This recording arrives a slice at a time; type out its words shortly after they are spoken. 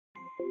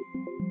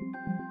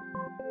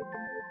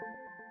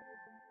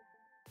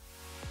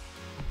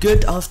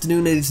Good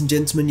afternoon ladies and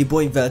gentlemen, your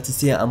boy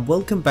Vertus here and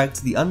welcome back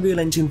to the Unreal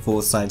Engine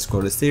 4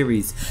 SideScroller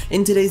series.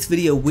 In today's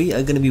video we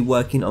are going to be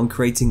working on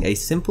creating a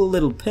simple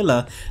little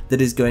pillar that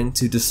is going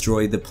to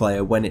destroy the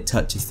player when it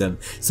touches them.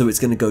 So it's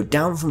going to go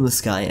down from the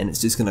sky and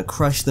it's just going to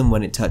crush them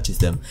when it touches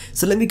them.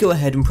 So let me go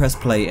ahead and press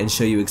play and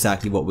show you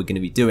exactly what we're going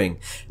to be doing.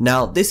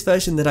 Now this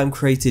version that I'm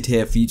created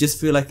here for you, just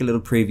feel like a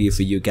little preview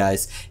for you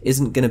guys,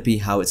 isn't going to be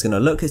how it's going to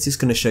look, it's just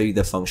going to show you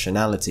the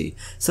functionality.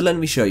 So let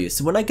me show you.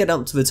 So when I get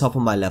up to the top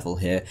of my level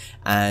here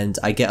and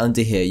I get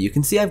under here, you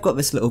can see I've got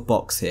this little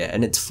box here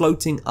and it's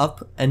floating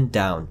up and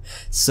down.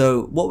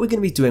 So what we're going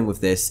to be doing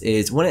with this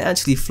is when it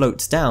actually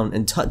floats down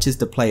and touches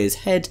the player's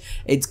head,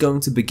 it's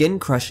going to begin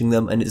crushing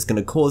them and it's going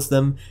to cause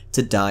them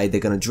to die. They're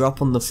going to drop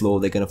on the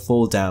floor, they're going to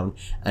fall down,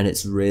 and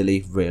it's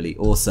really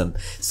awesome.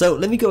 So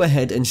let me go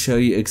ahead and show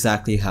you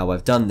exactly how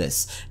I've done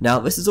this. Now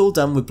this is all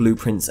done with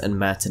blueprints and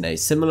Matinee,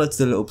 similar to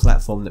the little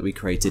platform that we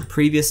created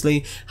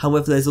previously.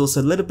 However, there's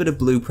also a little bit of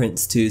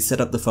blueprints to set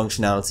up the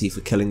functionality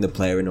for killing the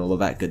player and all of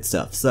that good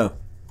stuff. So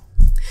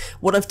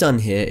what I've done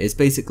here is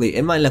basically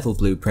in my level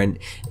blueprint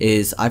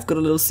is I've got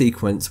a little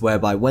sequence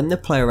whereby when the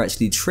player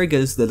actually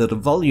triggers the little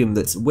volume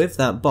that's with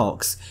that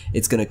box,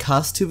 it's going to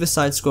cast to the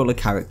side scroller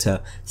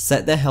character,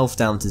 set their health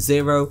down to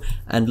 0,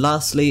 and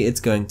lastly it's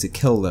going to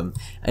kill them.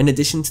 In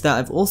addition to that,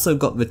 I've also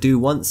got the do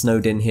once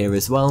node in here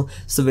as well,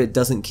 so that it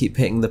doesn't keep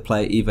hitting the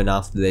player even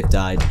after they've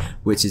died,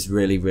 which is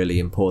really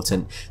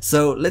important.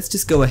 So let's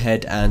just go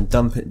ahead and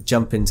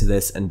jump into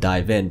this and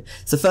dive in.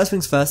 So first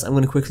things first, I'm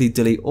going to quickly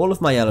delete all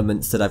of my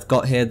elements that I've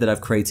got here that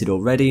I've created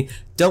already.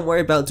 Don't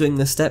worry about doing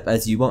this step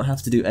as you won't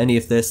have to do any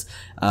of this.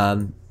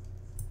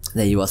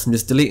 There you are, so I'm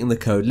just deleting the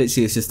code.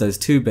 Literally it's just those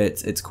 2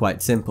 bits, it's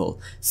quite simple.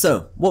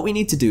 So what we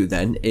need to do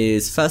then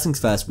is, first things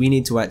first, we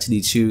need to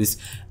actually choose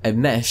a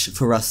mesh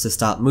for us to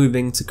start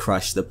moving to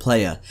crush the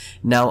player.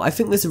 Now I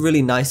think there's a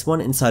really nice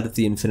one inside of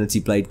the Infinity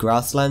Blade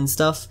Grassland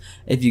stuff.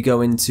 If you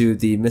go into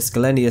the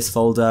miscellaneous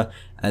folder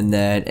and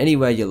then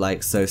anywhere you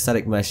like, so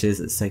static meshes,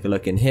 let's take a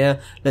look in here.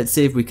 Let's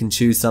see if we can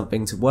choose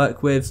something to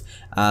work with.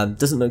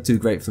 Doesn't look too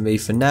great for me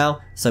for now,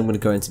 so I'm going to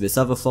go into this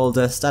other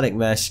folder, static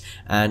mesh,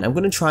 and I'm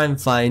going to try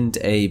and find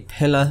a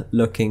pillar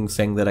looking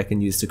thing that I can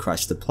use to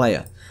crush the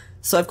player.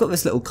 So I've got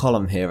this little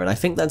column here and I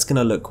think that's going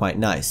to look quite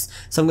nice.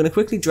 So I'm going to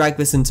quickly drag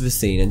this into the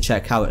scene and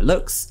check how it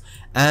looks.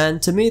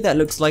 And to me that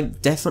looks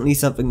like definitely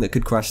something that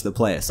could crush the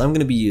player, so I'm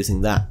going to be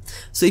using that.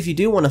 So if you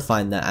do want to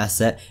find that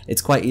asset,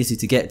 it's quite easy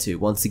to get to.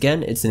 Once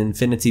again, it's an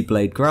Infinity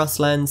Blade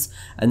Grasslands,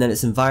 and then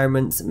it's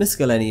environments,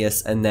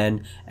 miscellaneous, and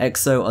then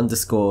exo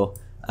underscore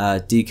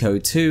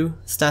decode 2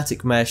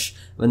 static mesh,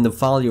 when the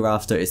file you're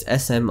after is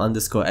sm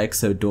underscore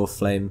exo door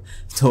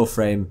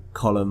frame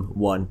column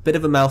 1. Bit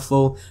of a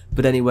mouthful,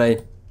 but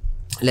anyway,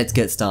 let's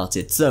get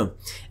started. So,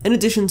 in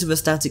addition to the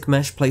static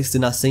mesh placed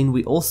in our scene,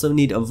 we also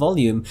need a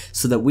volume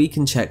so that we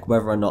can check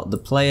whether or not the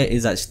player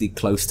is actually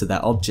close to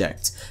that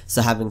object.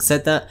 So having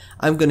said that,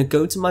 I'm going to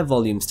go to my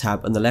volumes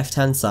tab on the left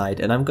hand side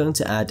and I'm going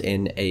to add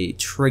in a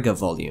trigger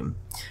volume.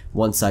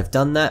 Once I've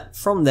done that,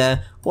 from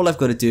there, all I've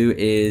got to do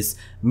is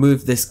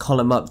move this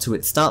column up to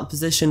its start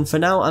position. For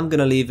now, I'm going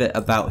to leave it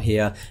about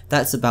here.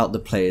 That's about the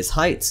player's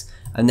height.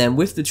 And then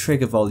with the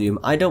trigger volume,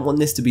 I don't want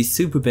this to be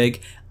super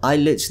big, I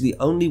literally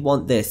only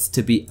want this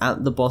to be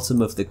at the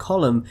bottom of the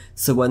column,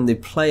 so when the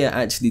player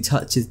actually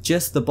touches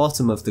just the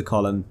bottom of the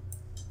column,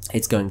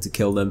 it's going to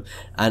kill them.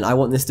 And I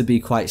want this to be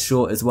quite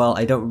short as well,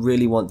 I don't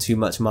really want too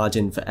much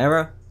margin for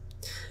error.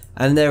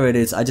 And there it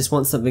is, I just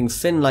want something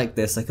thin like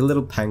this, like a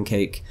little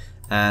pancake,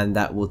 and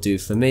that will do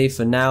for me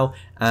for now.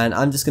 And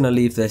I'm just going to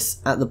leave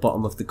this at the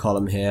bottom of the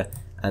column here.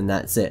 And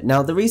that's it.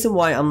 Now the reason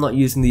why I'm not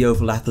using the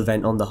overlap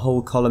event on the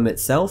whole column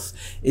itself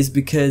is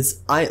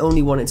because I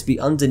only want it to be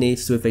underneath,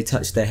 so if they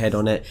touch their head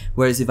on it,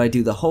 whereas if I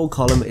do the whole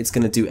column it's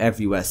going to do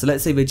everywhere. So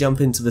let's say they jump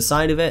into the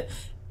side of it,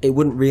 it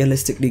wouldn't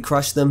realistically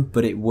crush them,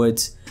 but it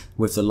would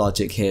with the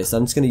logic here. So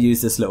I'm just going to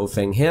use this little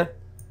thing here.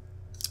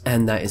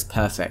 And that is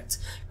perfect.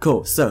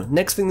 Cool. So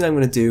next thing that I'm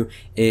going to do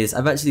is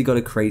I've actually got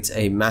to create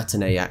a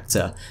Matinee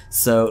actor.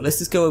 So let's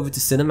just go over to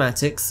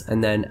cinematics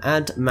and then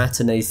add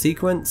Matinee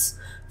sequence.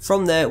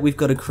 From there we've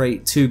got to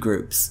create 2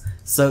 groups.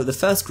 So the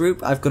first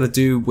group I've got to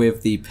do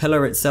with the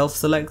pillar itself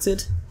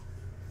selected.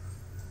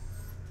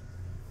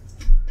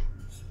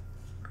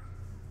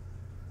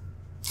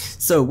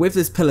 So with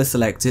this pillar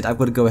selected, I've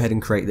got to go ahead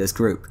and create this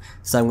group.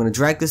 So I'm going to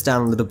drag this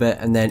down a little bit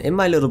and then in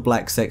my little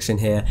black section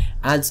here,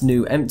 add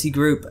new empty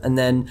group, and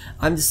then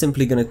I'm just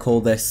simply going to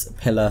call this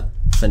pillar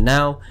for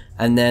now.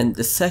 And then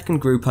the second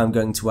group I'm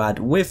going to add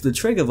with the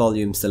trigger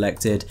volume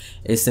selected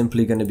is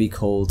simply going to be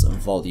called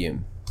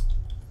volume.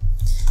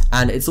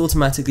 And it's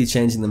automatically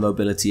changing the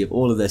mobility of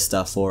all of this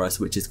stuff for us,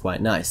 which is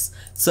quite nice.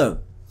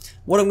 So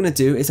what I'm going to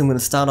do is I'm going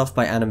to start off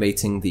by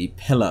animating the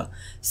pillar.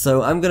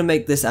 So I'm going to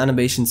make this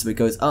animation so it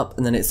goes up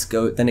and then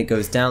it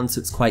goes down, so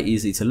it's quite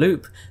easy to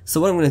loop.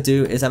 So what I'm going to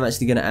do is I'm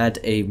actually going to add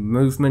a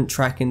movement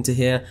track into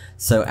here.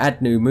 So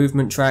add new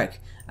movement track,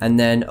 and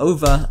then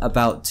over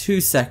about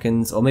 2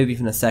 seconds, or maybe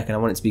even a second, I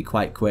want it to be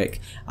quite quick,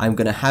 I'm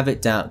going to have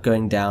it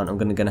going down, I'm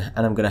going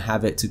to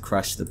have it to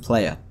crush the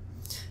player.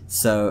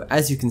 So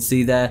as you can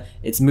see there,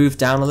 it's moved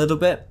down a little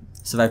bit,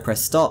 so if I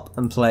press stop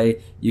and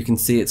play, you can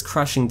see it's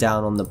crushing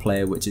down on the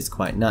player, which is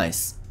quite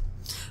nice.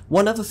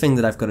 One other thing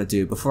that I've got to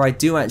do before I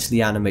do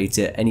actually animate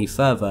it any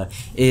further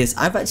is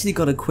I've actually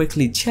got to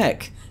quickly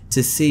check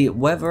to see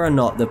whether or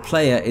not the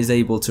player is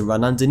able to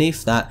run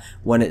underneath that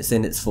when it's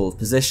in its full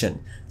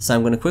position. So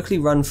I'm going to quickly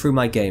run through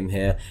my game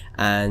here,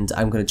 and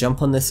I'm going to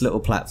jump on this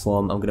little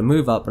platform, I'm going to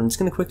move up, and I'm just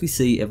going to quickly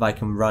see if I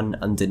can run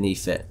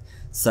underneath it.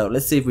 So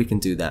let's see if we can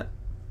do that.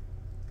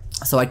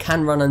 So I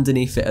can run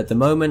underneath it at the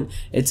moment,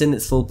 it's in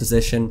its full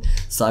position,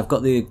 so I've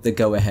got the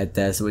go ahead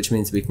there, so which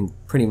means we can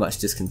pretty much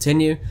just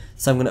continue.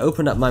 So I'm going to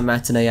open up my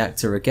Matinee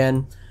actor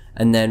again,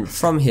 and then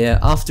from here,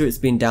 after it's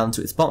been down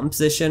to its bottom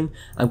position,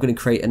 I'm going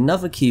to create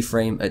another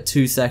keyframe at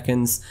 2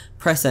 seconds,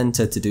 press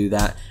enter to do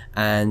that,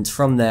 and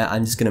from there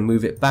I'm just going to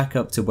move it back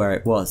up to where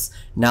it was.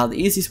 Now the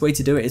easiest way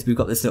to do it is we've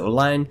got this little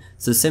line,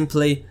 so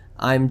simply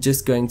I'm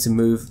just going to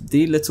move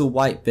the little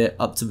white bit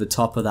up to the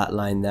top of that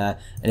line there,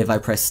 and if I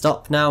press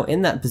stop now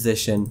in that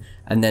position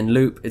and then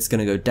loop, it's going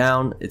to go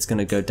down, it's going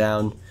to go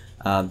down.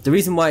 The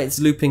reason why it's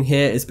looping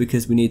here is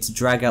because we need to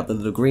drag out the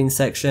little green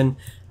section,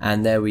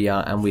 and there we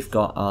are, and we've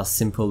got our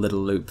simple little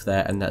loop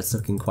there, and that's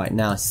looking quite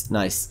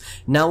nice.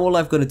 Now all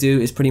I've got to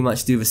do is pretty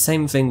much do the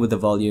same thing with the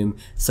volume,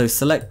 so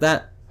select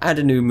that, add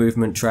a new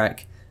movement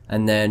track,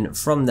 and then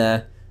from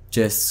there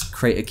just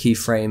create a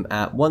keyframe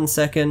at 1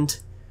 second,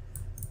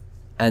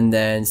 and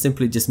then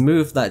simply just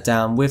move that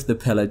down with the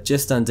pillar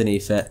just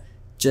underneath it,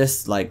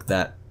 just like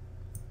that,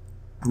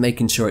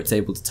 making sure it's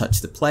able to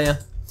touch the player,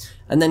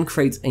 and then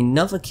create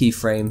another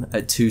keyframe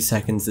at 2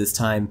 seconds this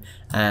time,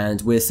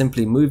 and we're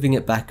simply moving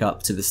it back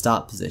up to the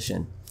start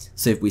position.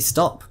 So if we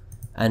stop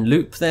and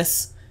loop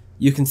this,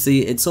 you can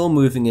see it's all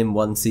moving in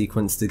one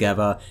sequence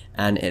together,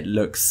 and it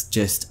looks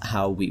just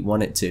how we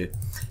want it to.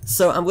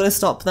 So I'm going to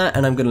stop that,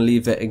 and I'm going to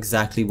leave it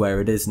exactly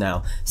where it is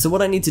now. So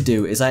what I need to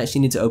do is I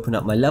actually need to open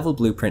up my level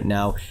blueprint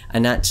now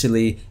and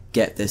actually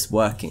get this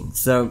working.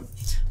 So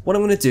what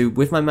I'm going to do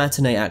with my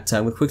Matinee actor,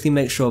 I'm going to quickly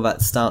make sure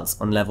that starts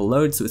on level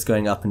load, so it's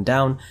going up and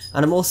down,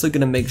 and I'm also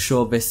going to make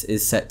sure this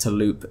is set to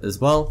loop as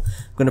well.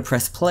 I'm going to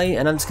press play,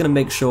 and I'm just going to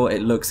make sure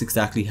it looks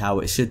exactly how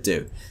it should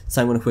do.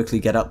 So I'm going to quickly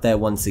get up there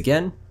once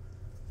again,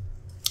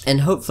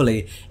 and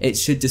hopefully it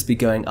should just be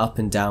going up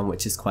and down,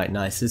 which is quite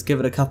nice. Let's give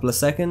it a couple of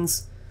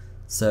seconds.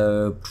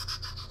 So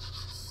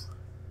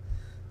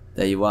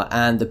there you are,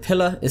 and the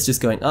pillar is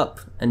just going up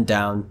and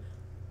down,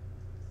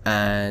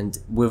 and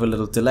with a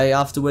little delay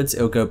afterwards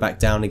it'll go back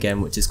down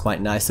again, which is quite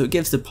nice. So it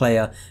gives the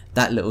player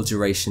that little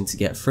duration to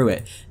get through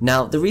it.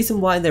 Now the reason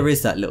why there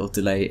is that little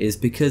delay is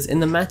because in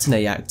the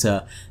Matinee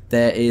actor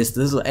there is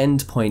the little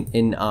end point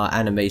in our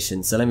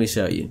animation. So let me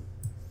show you.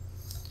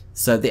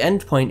 So the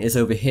end point is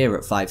over here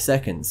at 5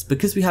 seconds.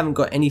 Because we haven't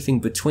got anything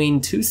between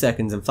 2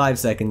 seconds and 5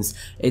 seconds,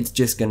 it's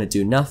just going to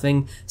do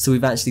nothing. So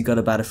we've actually got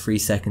about a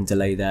 3-second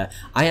delay there.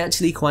 I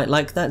actually quite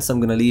like that, so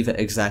I'm going to leave it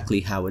exactly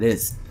how it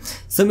is.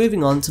 So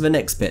moving on to the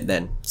next bit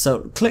then.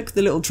 So click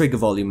the little trigger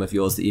volume of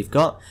yours that you've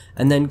got,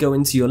 and then go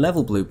into your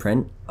level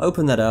blueprint,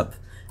 open that up,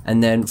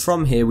 and then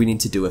from here we need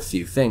to do a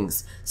few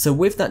things. So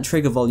with that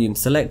trigger volume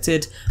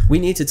selected, we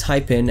need to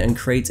type in and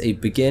create a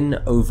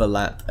begin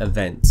overlap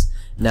event.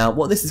 Now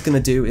what this is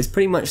going to do is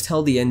pretty much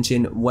tell the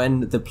engine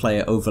when the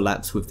player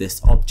overlaps with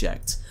this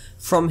object.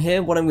 From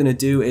here what I'm going to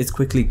do is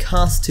quickly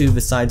cast to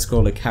the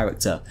SideScroller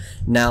character.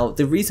 Now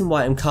the reason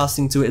why I'm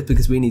casting to it is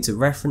because we need to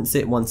reference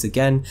it once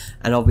again,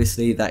 and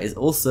obviously that is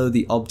also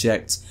the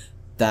object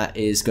that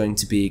is going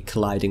to be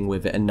colliding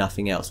with it and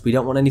nothing else. We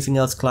don't want anything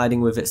else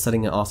colliding with it,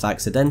 setting it off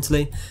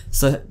accidentally.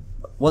 So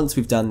once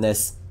we've done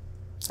this,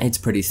 it's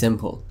pretty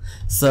simple.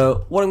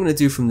 So what I'm going to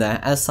do from there,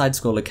 as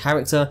SideScroller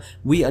character,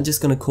 we are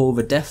just going to call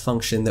the def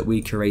function that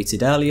we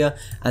created earlier,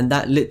 and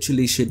that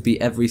literally should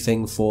be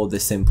everything for the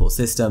simple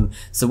system.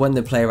 So when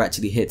the player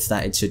actually hits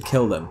that, it should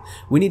kill them.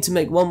 We need to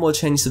make one more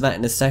change to that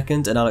in a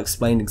second, and I'll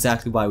explain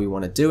exactly why we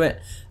want to do it,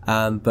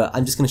 but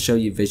I'm just going to show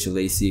you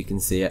visually so you can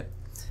see it.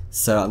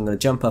 So I'm going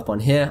to jump up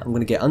on here, I'm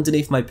going to get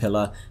underneath my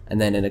pillar, and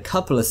then in a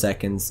couple of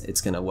seconds it's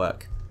going to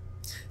work.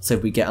 So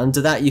if we get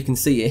under that, you can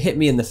see it hit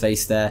me in the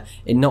face there,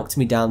 it knocked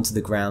me down to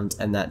the ground,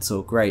 and that's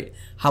all great.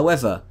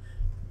 However,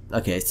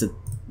 okay, it's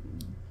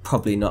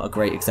probably not a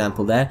great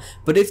example there,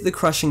 but if the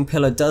crushing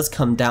pillar does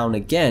come down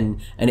again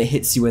and it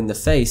hits you in the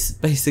face,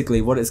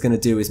 basically what it's going to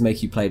do is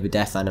make you play the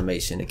death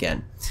animation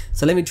again.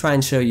 So let me try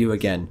and show you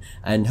again,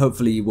 and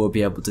hopefully you will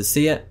be able to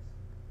see it.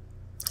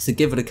 So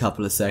give it a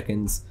couple of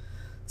seconds.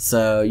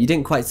 So you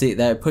didn't quite see it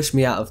there, it pushed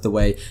me out of the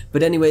way.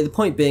 But anyway, the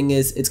point being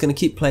is it's going to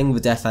keep playing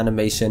the death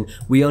animation.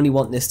 We only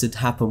want this to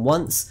happen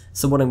once.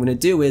 So what I'm going to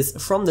do is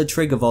from the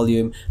trigger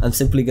volume, I'm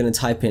simply going to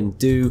type in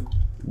do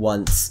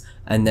once.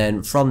 And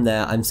then from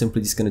there, I'm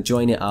simply just going to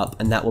join it up,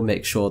 and that will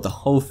make sure the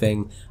whole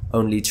thing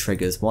only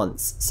triggers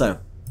once. So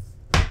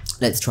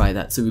let's try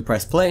that. So we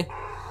press play.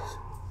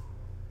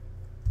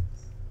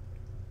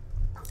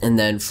 And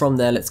then from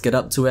there, let's get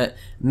up to it,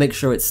 make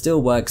sure it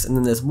still works. And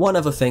then there's one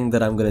other thing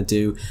that I'm going to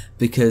do,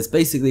 because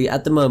basically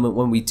at the moment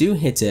when we do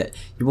hit it,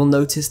 you will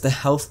notice the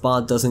health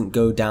bar doesn't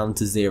go down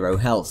to 0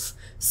 health.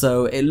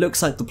 So it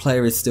looks like the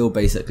player is still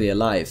basically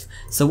alive.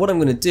 So what I'm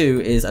going to do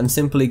is I'm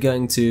simply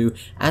going to,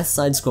 as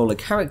SideScroller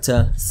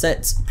character,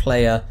 set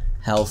player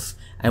health,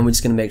 and we're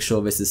just going to make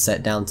sure this is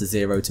set down to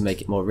 0 to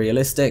make it more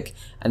realistic,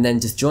 and then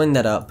just join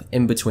that up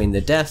in between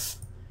the def,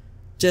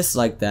 just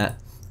like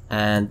that.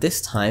 And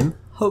this time,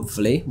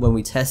 hopefully, when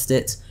we test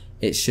it,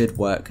 it should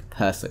work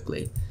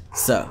perfectly.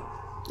 So,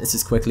 let's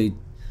just quickly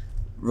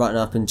run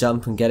up and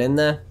jump and get in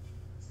there.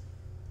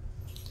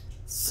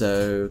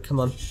 So, come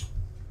on.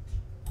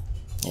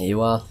 There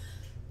you are.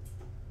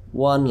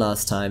 One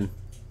last time.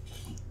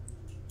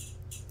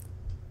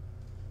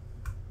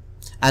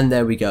 And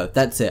there we go,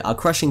 that's it. Our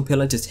crushing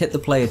pillar just hit the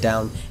player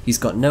down, he's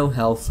got no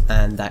health,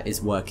 and that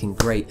is working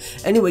great.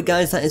 Anyway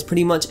guys, that is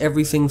pretty much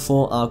everything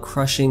for our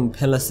crushing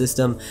pillar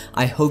system.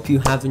 I hope you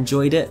have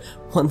enjoyed it.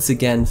 Once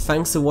again,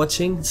 thanks for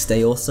watching,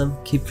 stay awesome,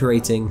 keep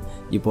creating,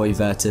 your boy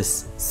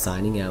Virtus,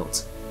 signing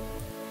out.